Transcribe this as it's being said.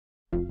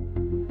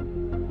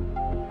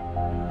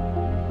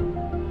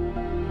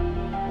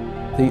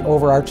The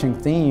overarching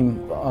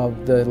theme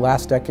of the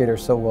last decade or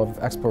so of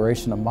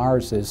exploration of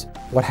Mars is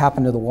what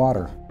happened to the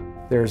water.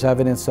 There's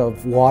evidence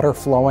of water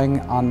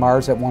flowing on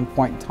Mars at one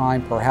point in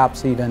time,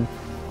 perhaps even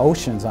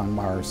oceans on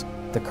Mars.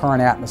 The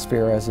current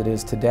atmosphere as it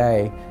is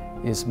today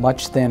is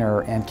much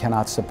thinner and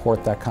cannot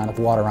support that kind of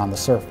water on the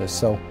surface.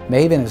 So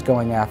MAVEN is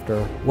going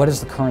after what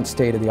is the current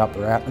state of the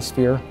upper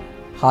atmosphere,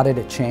 how did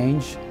it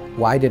change,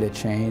 why did it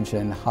change,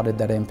 and how did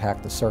that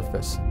impact the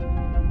surface.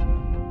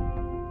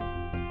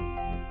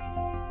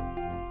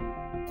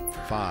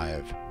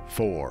 5,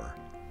 4,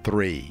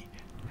 3,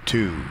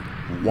 2,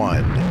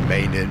 1.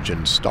 Main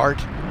engine start,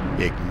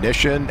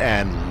 ignition,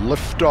 and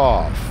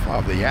liftoff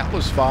of the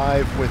Atlas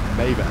V with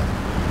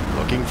MAVEN,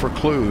 looking for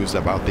clues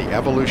about the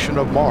evolution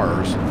of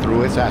Mars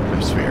through its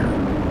atmosphere.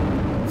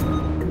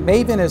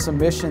 MAVEN is a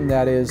mission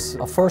that is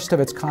a first of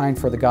its kind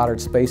for the Goddard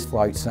Space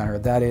Flight Center.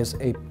 That is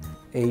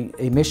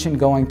a mission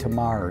going to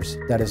Mars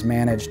that is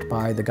managed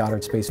by the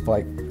Goddard Space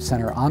Flight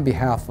Center on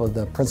behalf of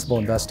the principal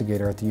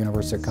investigator at the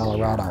University of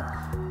Colorado.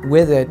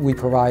 With it, we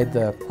provide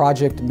the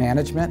project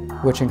management,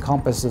 which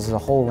encompasses a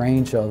whole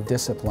range of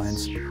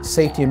disciplines: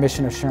 safety and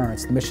mission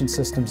assurance, mission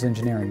systems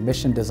engineering,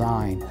 mission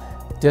design,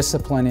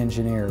 discipline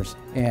engineers,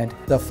 and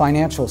the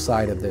financial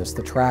side of this,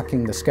 the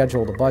tracking, the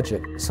schedule, the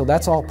budget. So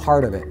that's all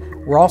part of it.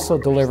 We're also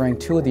delivering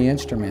 2 of the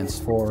instruments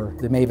for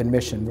the MAVEN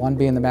mission, one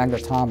being the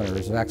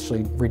magnetometers,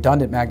 actually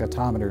redundant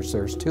magnetometers.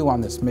 There's 2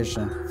 on this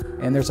mission.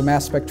 And there's a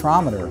mass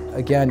spectrometer,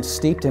 again,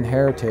 steeped in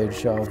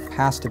heritage of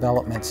past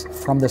developments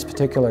from this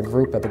particular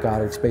group at the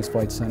Goddard Space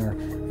Flight Center.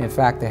 In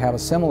fact, they have a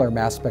similar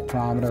mass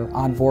spectrometer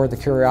on board the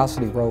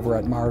Curiosity rover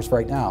at Mars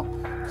right now.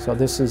 So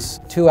this is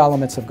 2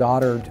 elements of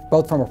Goddard,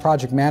 both from a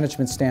project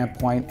management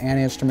standpoint and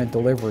instrument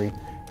delivery,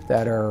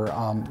 that are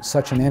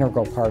such an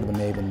integral part of the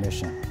MAVEN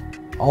mission.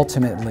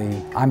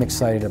 Ultimately, I'm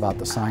excited about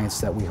the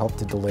science that we hope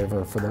to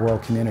deliver for the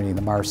world community,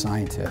 the Mars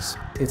scientists.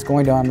 It's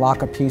going to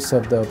unlock a piece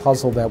of the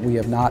puzzle that we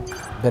have not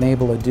been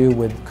able to do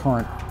with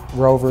current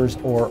rovers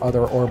or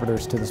other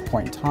orbiters to this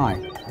point in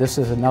time. This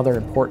is another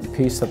important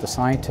piece that the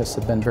scientists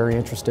have been very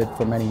interested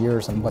for many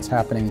years in what's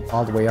happening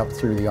all the way up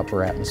through the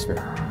upper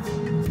atmosphere.